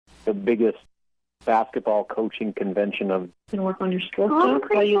the biggest basketball coaching convention of. Can work on your skill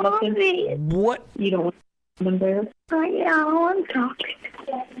set while you listen. What? You don't want them there. Yeah, I'm talking.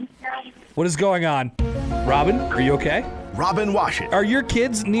 What is going on? Robin, are you okay? Robin Washut. Are your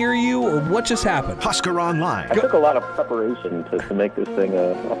kids near you, or what just happened? Husker Online. I took a lot of preparation to make this thing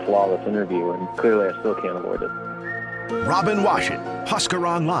a flawless interview, and clearly I still can't avoid it. Robin Washut, Husker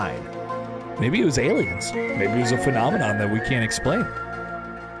Online. Maybe it was aliens. Maybe it was a phenomenon that we can't explain.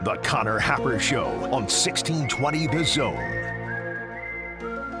 The Connor Happer Show on 1620 The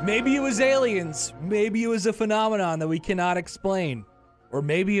Zone. Maybe it was aliens. Maybe it was a phenomenon that we cannot explain. Or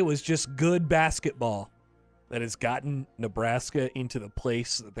maybe it was just good basketball that has gotten Nebraska into the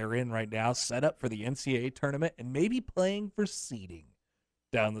place that they're in right now, set up for the NCAA tournament, and maybe playing for seeding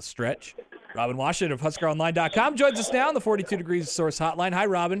down the stretch. Robin Washut of HuskerOnline.com joins us now on the 42 Degrees Source Hotline. Hi,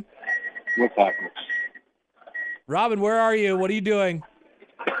 Robin. What's happening? Robin, where are you? What are you doing?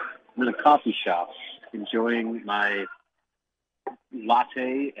 I'm in a coffee shop enjoying my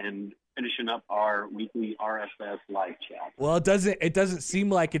latte and finishing up our weekly RSS live chat. Well, it doesn't seem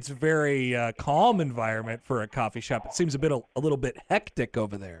like it's a very calm environment for a coffee shop. It seems a little bit hectic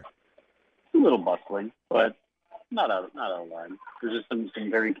over there. A little bustling, but not out of line. There's just some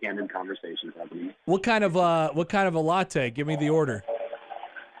very candid conversations happening. What kind of a latte? Give me the order.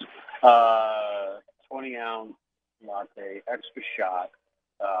 20-ounce latte, extra shot,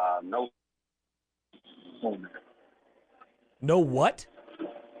 no foam. No what?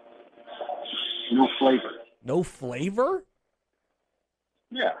 No flavor. No flavor?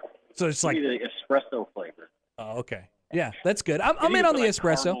 Yeah. So it's like the espresso flavor. Oh, okay. Yeah, that's good. I'm in on the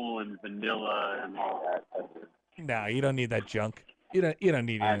espresso. Caramel and vanilla and all that. No, you don't need that junk. You don't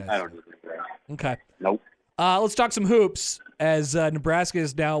need any of that. I don't need that. Okay. Nope. Let's talk some hoops, as Nebraska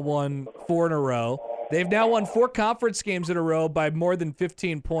has now won 4 in a row. They've now won 4 conference games in a row by more than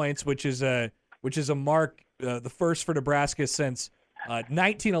 15 points, which is a mark, the first for Nebraska since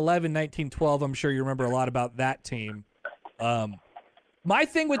 1911, 1912. I'm sure you remember a lot about that team. My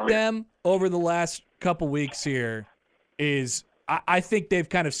thing with them over the last couple weeks here is I think they've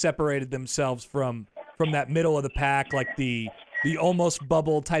kind of separated themselves from that middle of the pack, like the almost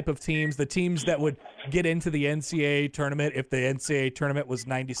bubble type of teams, the teams that would get into the NCAA tournament if the NCAA tournament was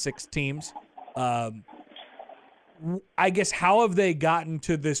 96 teams. I guess, how have they gotten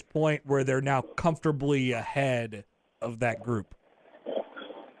to this point where they're now comfortably ahead of that group?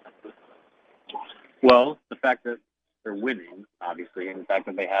 Well, the fact that they're winning, obviously, and the fact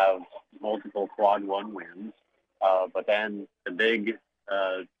that they have multiple quad one wins, but then the big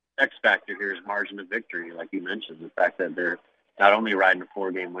X factor here is margin of victory, like you mentioned. The fact that they're not only riding a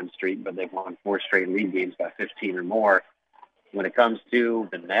 4-game win streak, but they've won 4 straight league games by 15 or more. When it comes to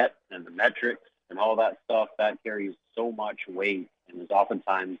the net and the metrics and all that stuff, that carries so much weight and is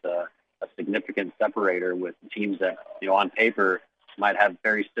oftentimes a significant separator with teams that, on paper might have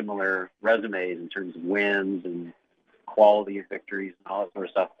very similar resumes in terms of wins and quality of victories and all that sort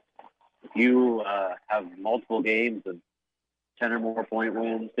of stuff. If you have multiple games of 10 or more point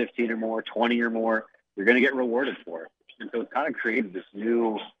wins, 15 or more, 20 or more, you're going to get rewarded for it. And so it's kind of created this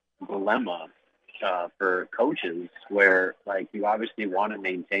new dilemma for coaches where, like, you obviously want to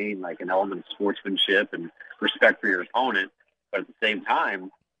maintain, like, an element of sportsmanship and respect for your opponent, but at the same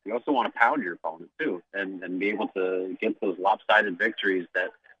time, you also want to pound your opponent, too, and be able to get those lopsided victories that,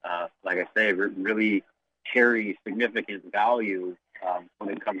 like I say, really carry significant value when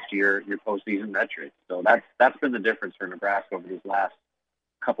it comes to your postseason metrics. So that's been the difference for Nebraska over these last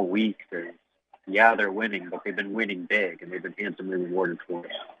couple weeks. Yeah, they're winning, but they've been winning big, and they've been handsomely rewarded for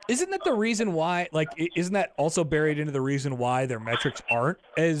it. Isn't that the reason why, isn't that also buried into the reason why their metrics aren't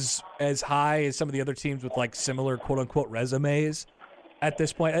as high as some of the other teams with, like, similar quote-unquote resumes at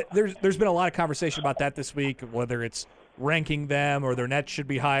this point? There's been a lot of conversation about that this week, whether it's ranking them or their nets should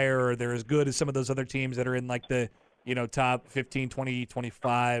be higher or they're as good as some of those other teams that are in, like, the, top 15, 20,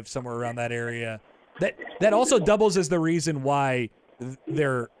 25, somewhere around that area. That also doubles as the reason why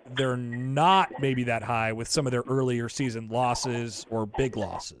they're not maybe that high with some of their earlier season losses or big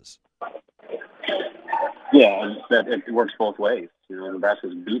losses. Yeah, and that it works both ways.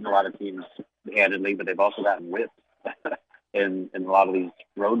 Nebraska's beaten a lot of teams handedly, but they've also gotten whipped in a lot of these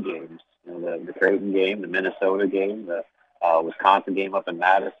road games. The Creighton game, the Minnesota game, the Wisconsin game up in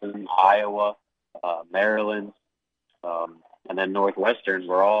Madison, Iowa, Maryland, and then Northwestern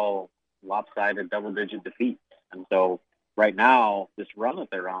were all lopsided double-digit defeats. And so right now, this run that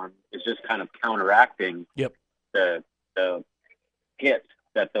they're on is just kind of counteracting the hit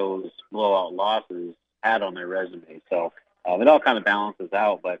that those blowout losses had on their resume. So it all kind of balances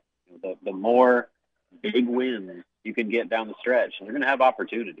out. But the more big wins you can get down the stretch, and they're going to have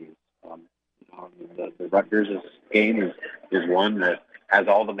opportunities. The Rutgers game is one that has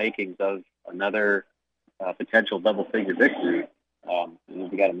all the makings of another potential double-figure victory.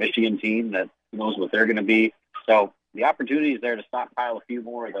 We got a Michigan team that knows what they're going to be. So the opportunity is there to stockpile a few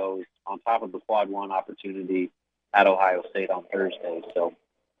more of those on top of the quad one opportunity at Ohio State on Thursday. So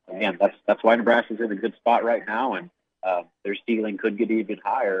again, that's why Nebraska's in a good spot right now, and their ceiling could get even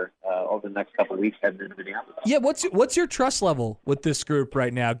higher over the next couple of weeks heading into Minneapolis. Yeah, what's your trust level with this group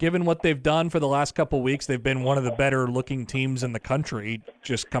right now? Given what they've done for the last couple of weeks, they've been one of the better looking teams in the country,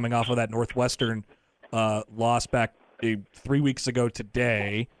 just coming off of that Northwestern loss back 3 weeks ago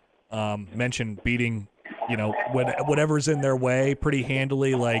today. Mentioned beating, whatever's in their way pretty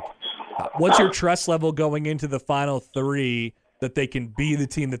handily. Like, what's your trust level going into the final three that they can be the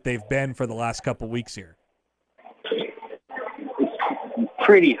team that they've been for the last couple of weeks here?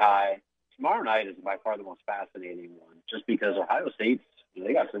 Pretty high. Tomorrow night is by far the most fascinating one, just because Ohio State's,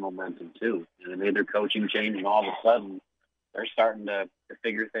 they got some momentum too. And they made their coaching change, and all of a sudden they're starting to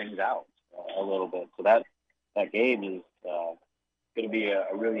figure things out a little bit. So that game is going to be a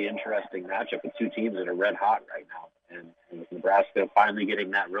really interesting matchup with two teams that are red hot right now. And with Nebraska finally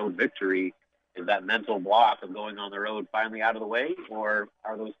getting that road victory, is that mental block of going on the road finally out of the way, or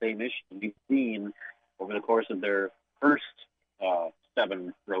are those same issues we've seen over the course of their first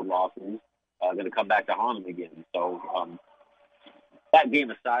 7 road losses going to come back to haunt them again? So that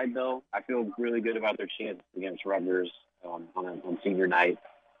game aside, though, I feel really good about their chances against Rutgers on senior night,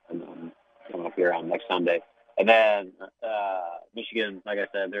 and coming up here on next Sunday. And then Michigan, like I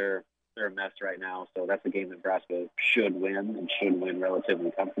said, they're a mess right now, so that's a game that Nebraska should win, and should win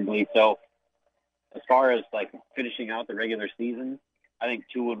relatively comfortably. So as far as like finishing out the regular season, I think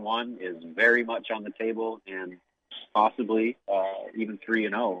 2-1 is very much on the table, and possibly even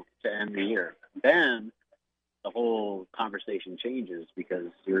 3-0 to end the year. Then the whole conversation changes, because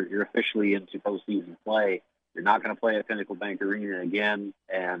you're officially into postseason play. You're not going to play at Pinnacle Bank Arena again,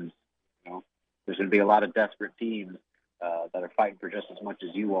 and there's going to be a lot of desperate teams that are fighting for just as much as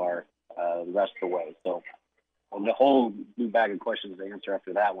you are the rest of the way. So the whole new bag of questions to answer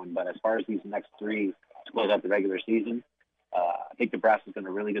after that one. But as far as these next 3 to close out the regular season, I think Nebraska's in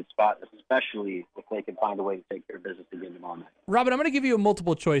a really good spot, especially if they can find a way to take care of business again tomorrow night. Robin, I'm going to give you a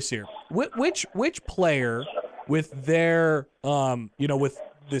multiple choice here. Which player with their with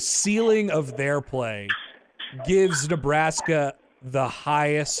the ceiling of their play gives Nebraska the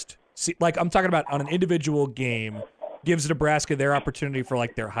highest? Like, I'm talking about on an individual game, gives Nebraska their opportunity for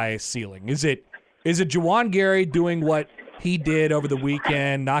like their highest ceiling. Is it Juwan Gary doing what he did over the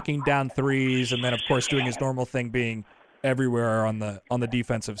weekend, knocking down threes, and then of course doing his normal thing, being everywhere on the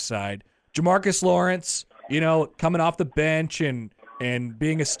defensive side? Jamarcus Lawrence, coming off the bench and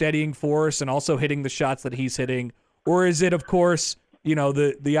being a steadying force and also hitting the shots that he's hitting? Or is it, of course,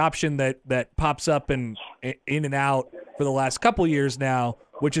 the option that pops up and in and out for the last couple years now,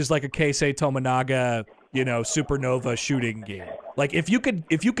 which is like a Keisei Tominaga, supernova shooting game? Like, if you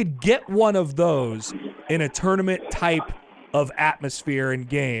could get one of those in a tournament type of atmosphere and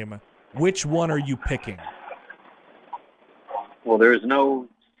game, which one are you picking? Well, there's no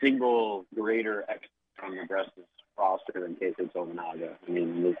single greater expert on Nebraska's roster than Keisei Tominaga. I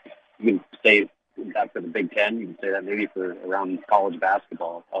mean, you can say that for the Big Ten. You can say that maybe for around college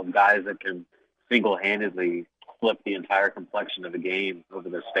basketball, of guys that can single-handedly flip the entire complexion of a game over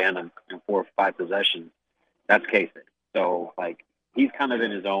the span of 4 or 5 possessions. That's Keisei. So, like, he's kind of in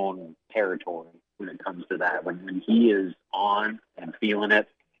his own territory when it comes to that. When he is on and feeling it,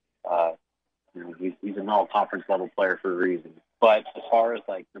 he's an all-conference level player for a reason. But as far as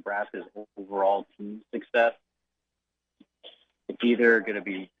like Nebraska's overall team success, it's either going to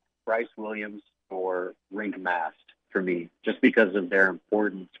be Bryce Williams or Rink Mast for me, just because of their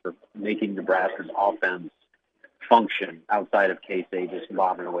importance for making Nebraska's offense function outside of Keisei just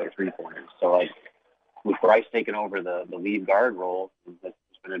lobbing away 3-pointers. So, like, with Bryce taking over the lead guard role, it's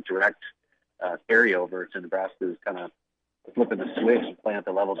been a direct carryover to Nebraska's kind of flipping the switch and playing at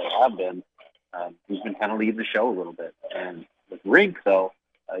the level they have been. He's been kind of leading the show a little bit. And with Rink, though,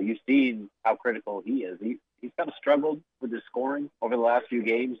 you've seen how critical he is. He's kind of struggled with his scoring over the last few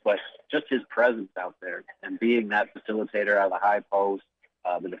games, but just his presence out there and being that facilitator out of the high post,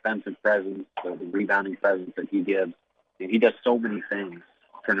 the defensive presence, the rebounding presence that he gives. He does so many things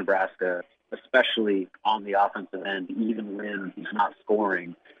for Nebraska, especially on the offensive end, even when he's not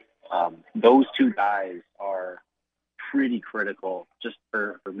scoring. Those two guys are pretty critical just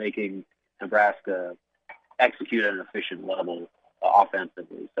for making Nebraska execute at an efficient level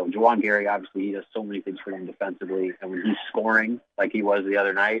offensively. So Juwan Gary, obviously, he does so many things for him defensively, and when he's scoring like he was the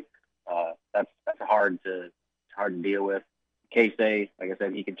other night, that's hard to hard to deal with. Casey, like I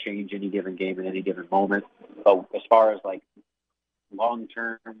said, he can change any given game at any given moment. But as far as like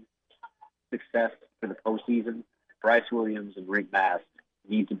long-term success for the postseason, Bryce Williams and Rick Mast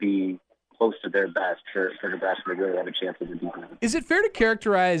need to be close to their best for Nebraska to really have a chance in the defense. Is it fair to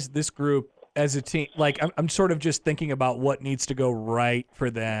characterize this group as a team? Like, I'm sort of just thinking about what needs to go right for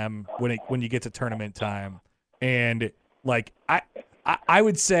them when you get to tournament time, and like I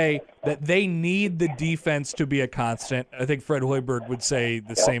would say that they need the defense to be a constant. I think Fred Hoiberg would say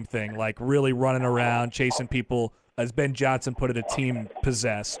the same thing, like really running around, chasing people, as Ben Johnson put it, a team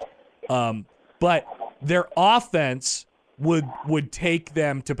possessed. But their offense would take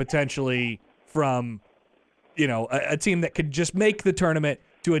them to potentially from, you know, a team that could just make the tournament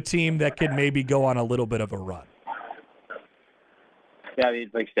to a team that could maybe go on a little bit of a run. Yeah, I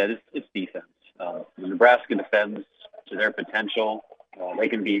mean, like I said, it's defense. Nebraska defends to their potential. They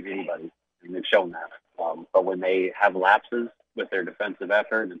can beat anybody, and they've shown that. But when they have lapses with their defensive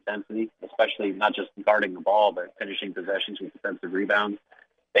effort and intensity, especially not just guarding the ball, but finishing possessions with defensive rebounds,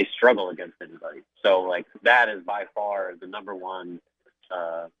 they struggle against anybody. So, like, that is by far the number one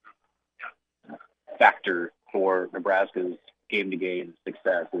factor for Nebraska's game-to-game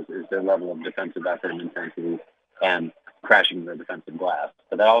success is their level of defensive effort and intensity and crashing the defensive glass.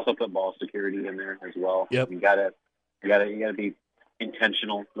 But that also put ball security in there as well. Yep. You gotta be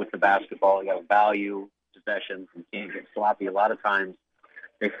intentional with the basketball. You gotta value possessions and can't get sloppy. A lot of times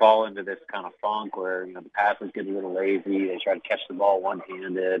they fall into this kind of funk where, you know, the passes get a little lazy. They try to catch the ball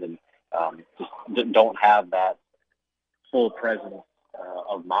one-handed and just don't have that full presence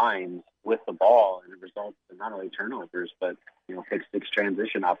of mind with the ball, and it results in not only turnovers but, you know, pick-six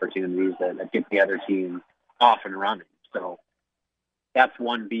transition opportunities that get the other team off and running. So that's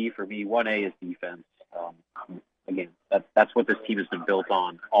 1B for me. 1A is defense. Again, that's what this team has been built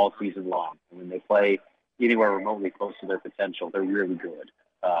on all season long. And when they play anywhere remotely close to their potential, they're really good.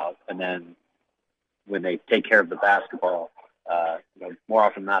 And then when they take care of the basketball, you know, more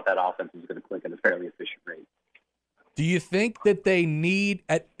often than not, that offense is going to click at a fairly efficient rate. Do you think that they need,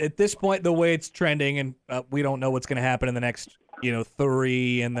 at this point, the way it's trending, and we don't know what's going to happen in the next, you know,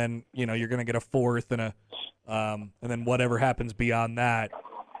 3, and then, you know, you're going to get a 4th and then whatever happens beyond that.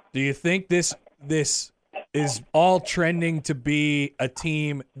 Do you think this is all trending to be a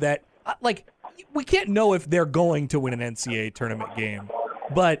team that, like, we can't know if they're going to win an NCAA tournament game,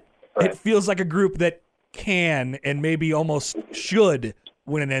 but it feels like a group that can and maybe almost should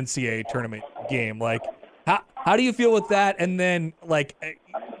win an NCAA tournament game. Like, how do you feel with that? And then, like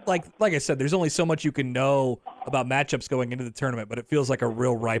I said, there's only so much you can know about matchups going into the tournament, but it feels like a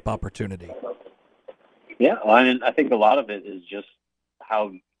real ripe opportunity. Yeah, well, I mean, I think a lot of it is just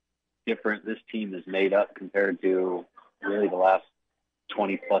how different this team is made up compared to really the last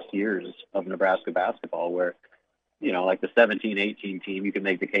 20-plus years of Nebraska basketball, where, you know, like the 17-18 team, you can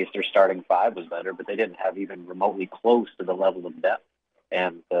make the case their starting 5 was better, but they didn't have even remotely close to the level of depth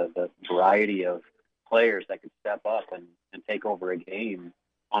and the variety of players that could step up and take over a game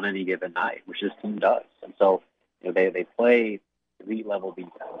on any given night, which this team does. And so, you know, they play elite level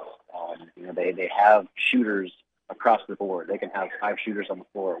defense. You know, they have shooters across the board. They can have 5 shooters on the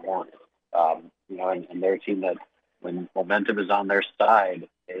floor at once. You know, and they're a team that, when momentum is on their side,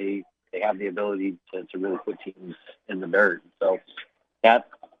 they have the ability to really put teams in the dirt. So that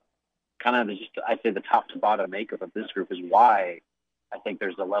kind of just, I'd say, the top to bottom makeup of this group is why I think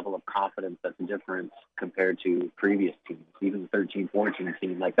there's a level of confidence that's different compared to previous teams, even the 13-14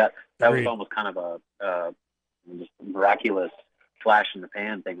 team. Like that was almost kind of a just miraculous flash in the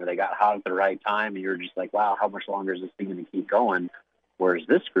pan thing where they got hot at the right time, and you're just like, wow, how much longer is this thing going to keep going? Whereas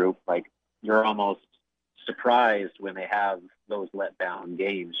this group, like, you're almost surprised when they have those let-down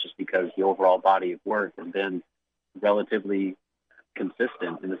games, just because the overall body of work has been relatively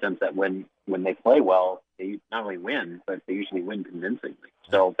consistent, in the sense that when they play well, they not only win, but they usually win convincingly.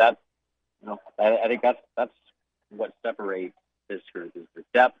 So that, you know, I think that's what separates this group, is the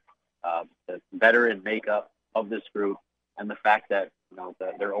depth, the veteran makeup of this group, and the fact that, you know,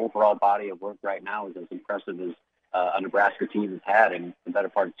 their overall body of work right now is as impressive as a Nebraska team has had in the better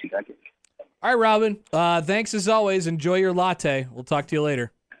part of 2 decades. All right, Robin. Thanks as always. Enjoy your latte. We'll talk to you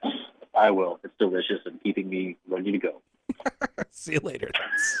later. I will. It's delicious and keeping me ready to go. See you later.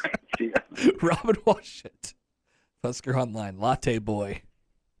 See ya. Robin Washut, Husker Online, latte boy.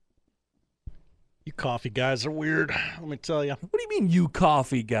 You coffee guys are weird, let me tell you. What do you mean, you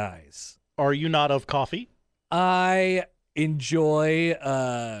coffee guys? Are you not of coffee? I enjoy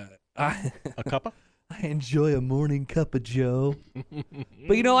a cuppa? I enjoy a morning cup of Joe.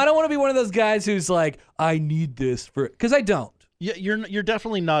 But, you know, I don't want to be one of those guys who's like, I need this for, because I don't. Yeah, you're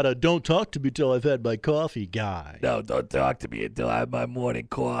definitely not a don't talk to me till I've had my coffee guy. No, don't talk to me until I have my morning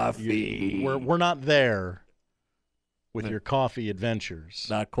coffee. We're not there with your coffee adventures.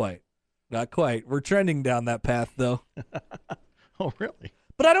 Not quite. Not quite. We're trending down that path, though. Oh, really?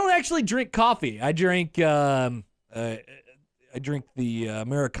 But I don't actually drink coffee. I drink the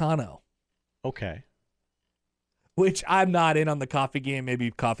Americano. Okay. Which I'm not in on the coffee game.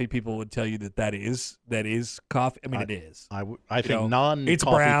 Maybe coffee people would tell you that is coffee. I mean, it is. I think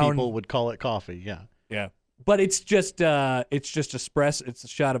non-coffee people would call it coffee. Yeah. Yeah. But it's just espresso. It's a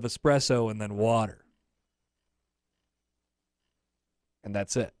shot of espresso and then water, and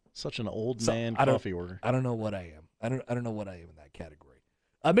that's it. Such an old man coffee order. I don't know what I am. I don't know what I am in that category.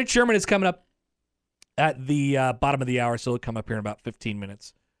 Mitch Sherman is coming up at the bottom of the hour, so he'll come up here in about 15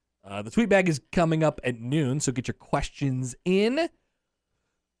 minutes. The tweet bag is coming up at noon, so get your questions in.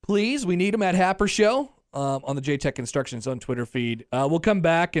 Please, we need them at Happer Show on the J-Tech Instructions on Twitter feed. We'll come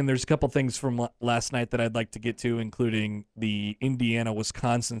back, and there's a couple things from last night that I'd like to get to, including the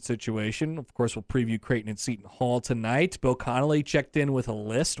Indiana-Wisconsin situation. Of course, we'll preview Creighton and Seton Hall tonight. Bill Connolly checked in with a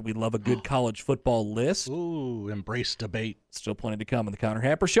list. We love a good college football list. Ooh, embrace debate. Still plenty to come on the Connor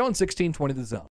Happer Show on 1620 The Zone.